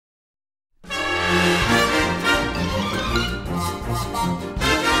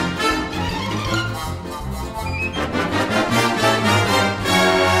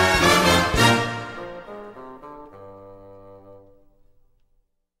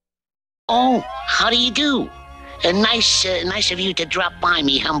Oh, how do you do? Nice of you to drop by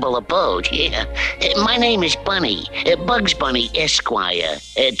me humble abode. Yeah, my name is Bunny, Bugs Bunny Esquire,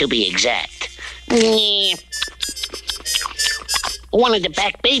 to be exact. One of the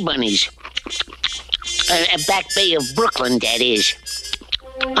Back Bay bunnies. Back Bay of Brooklyn, that is.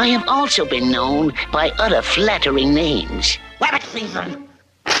 I have also been known by other flattering names. Rabbit season!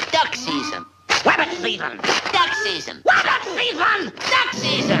 Duck season. Rabbit season! Duck season. Rabbit season! Duck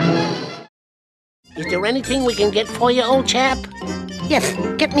season. Is there anything we can get for you, old chap? Yes,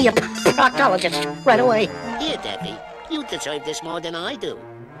 get me a proctologist right away. Here, Daffy. You deserve this more than I do.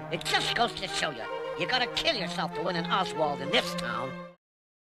 It just goes to show you, you gotta kill yourself to win an Oswald in this town.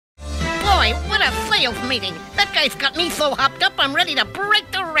 Boy, what a sales meeting! That guy's got me so hopped up I'm ready to break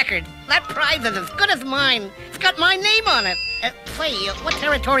the record. That prize is as good as mine. It's got my name on it. Say, what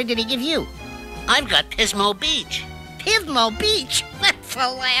territory did he give you? I've got Pismo Beach. Pismo Beach? That's a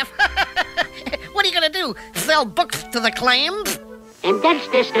laugh. What are you gonna do? Sell books to the clams? And that's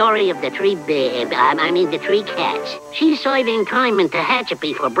the story of the three the three cats. She's serving time in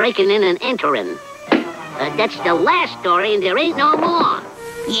Tehachapi for breaking in and entering. That's the last story, and there ain't no more.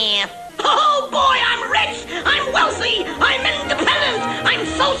 Yeah. Oh boy, I'm rich! I'm wealthy! I'm independent! I'm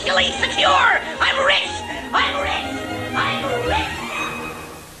socially secure! I'm rich! I'm rich! I'm rich!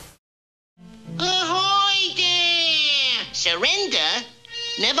 Ahoy there! Surrender?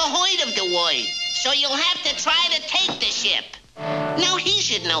 Never heard of the word. So you'll have to try to take the ship. Now he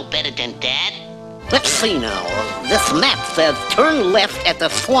should know better than that. Let's see now. This map says turn left at the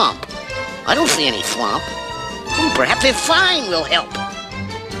swamp. I don't see any swamp. Perhaps a sign will help.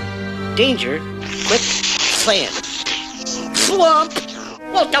 Danger, quick, sand. Swamp!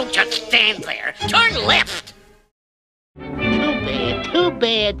 Well, don't just stand there. Turn left! Too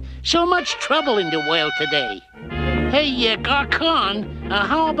bad. So much trouble in the world today. Hey, Garcon,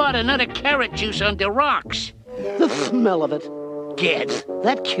 how about another carrot juice on the rocks? The smell of it. Gad,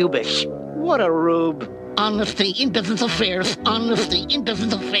 that cubish. What a rube. Honesty in business affairs. Honesty in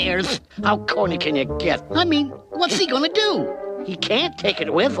business affairs. How corny can you get? I mean, what's he gonna do? He can't take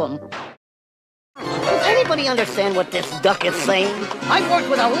it with him. Does anybody understand what this duck is saying? I've worked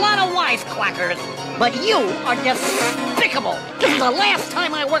with a lot of wisecrackers, but you are despicable. This is the last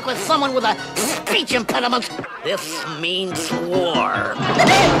time I work with someone with a speech impediment. This means war.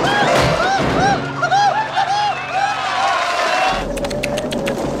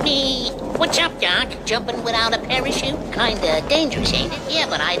 Me. What's up, Doc? Jumping without a parachute? Kinda dangerous, ain't it? Yeah,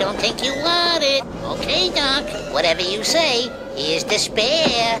 but I don't think you want it. Okay, Doc. Whatever you say. Here's the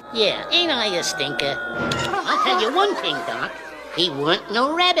spare. Yeah, ain't I a stinker? I'll tell you one thing, Doc. He weren't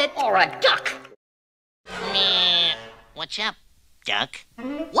no rabbit. Or a duck. Meh. What's up, Duck?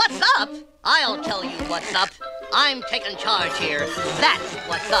 What's up? I'll tell you what's up. I'm taking charge here. That's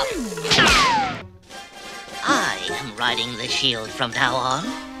what's up. I am riding the shield from now on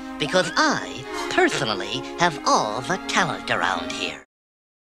because I, personally, have all the talent around here.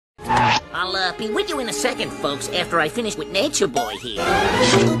 I'll be with you in a second, folks, after I finish with Nature Boy here.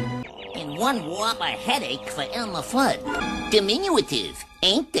 And one whoop a headache for Elmer Fudd. Diminutive,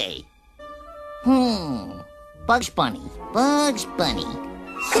 ain't they? Bugs Bunny.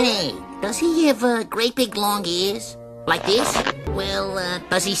 Say, does he have great big long ears? Like this? Well,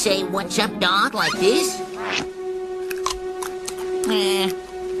 does he say, "What's up, Doc?" like this?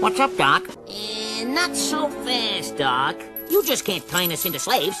 What's up, Doc? Not so fast, Doc. You just can't turn us into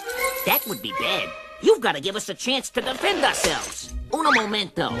slaves. That would be bad. You've got to give us a chance to defend ourselves. Uno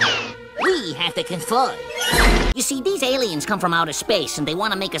momento. We have to confide. You see, these aliens come from outer space, and they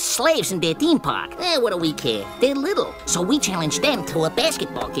want to make us slaves in their theme park. What do we care? They're little. So we challenge them to a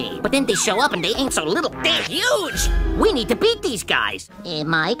basketball game. But then they show up, and they ain't so little. They're huge! We need to beat these guys.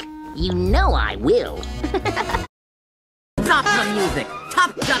 Mike, you know I will. Stop the music!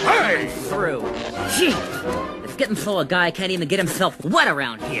 Top Gun through! Gee! It's getting so a guy can't even get himself wet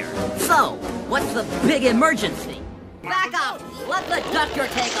around here. So, what's the big emergency? Back out! Let the doctor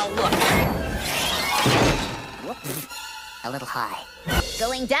take a look. Whoops. A little high.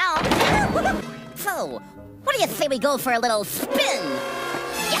 Going down. So, what do you say we go for a little spin?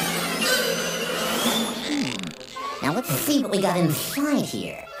 Yeah. Now let's see what we got inside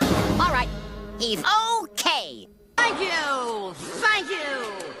here. All right, he's okay. Thank you! Thank you!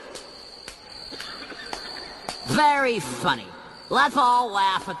 Very funny. Let's all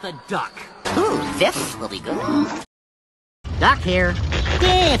laugh at the duck. Ooh, this will be good. Doc here.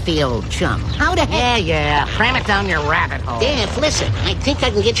 Daffy, old chum. How the heck? Yeah. Cram it down your rabbit hole. Daff, listen. I think I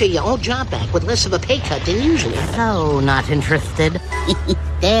can get you your old job back with less of a pay cut than usual. So not interested.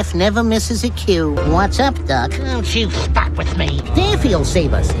 Daff never misses a cue. What's up, Duck? Don't you start with me. Daffy'll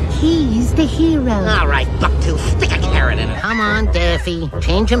save us. He's the hero. All right, Bucktooth, stick a carrot in it. Come on, Daffy.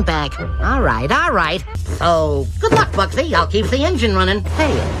 Change him back. All right. So, good luck, Bugsy. I'll keep the engine running.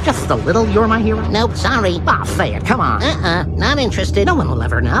 Hey, just a little, you're my hero? Nope, sorry. Ah, say it, come on. Not interested. No one will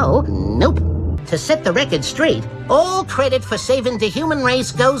ever know. Nope. To set the record straight, all credit for saving the human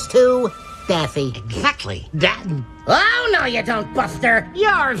race goes to Daffy. Exactly. Oh, no, you don't, Buster.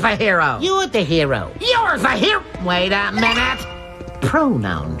 You're the hero. You're the hero. You're the hero. Wait a minute.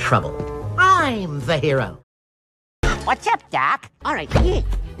 Pronoun trouble. I'm the hero. What's up, Doc? All right, yeah.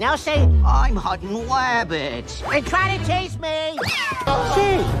 Now say, I'm hunting rabbits. And try to chase me.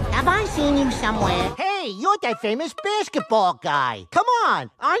 Say, have I seen you somewhere? Hey, you're that famous basketball guy. Come on,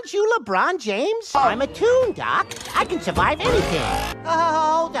 aren't you LeBron James? I'm a toon, Doc. I can survive anything.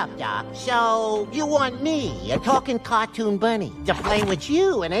 Hold up, Doc. So, you want me, a talking cartoon bunny, to play with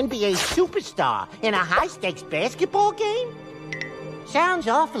you, an NBA superstar, in a high-stakes basketball game? Sounds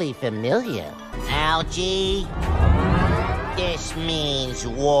awfully familiar. Algie, this means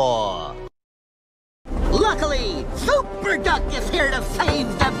war. Luckily, Super Duck is here to save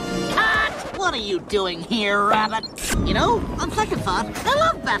the cat. What are you doing here, Rabbit? You know, on second thought, I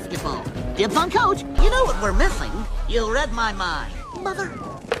love basketball. Dibs on coach. You know what we're missing? You read my mind. Mother.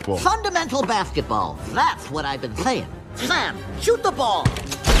 Fundamental basketball. That's what I've been saying. Sam, shoot the ball.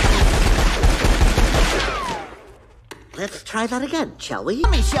 Let's try that again, shall we?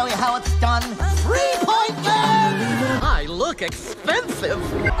 Let me show you how it's done. 3-point land! I look expensive.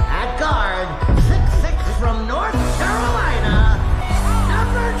 At guard, 6'6" from North Carolina,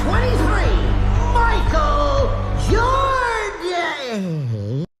 number 23.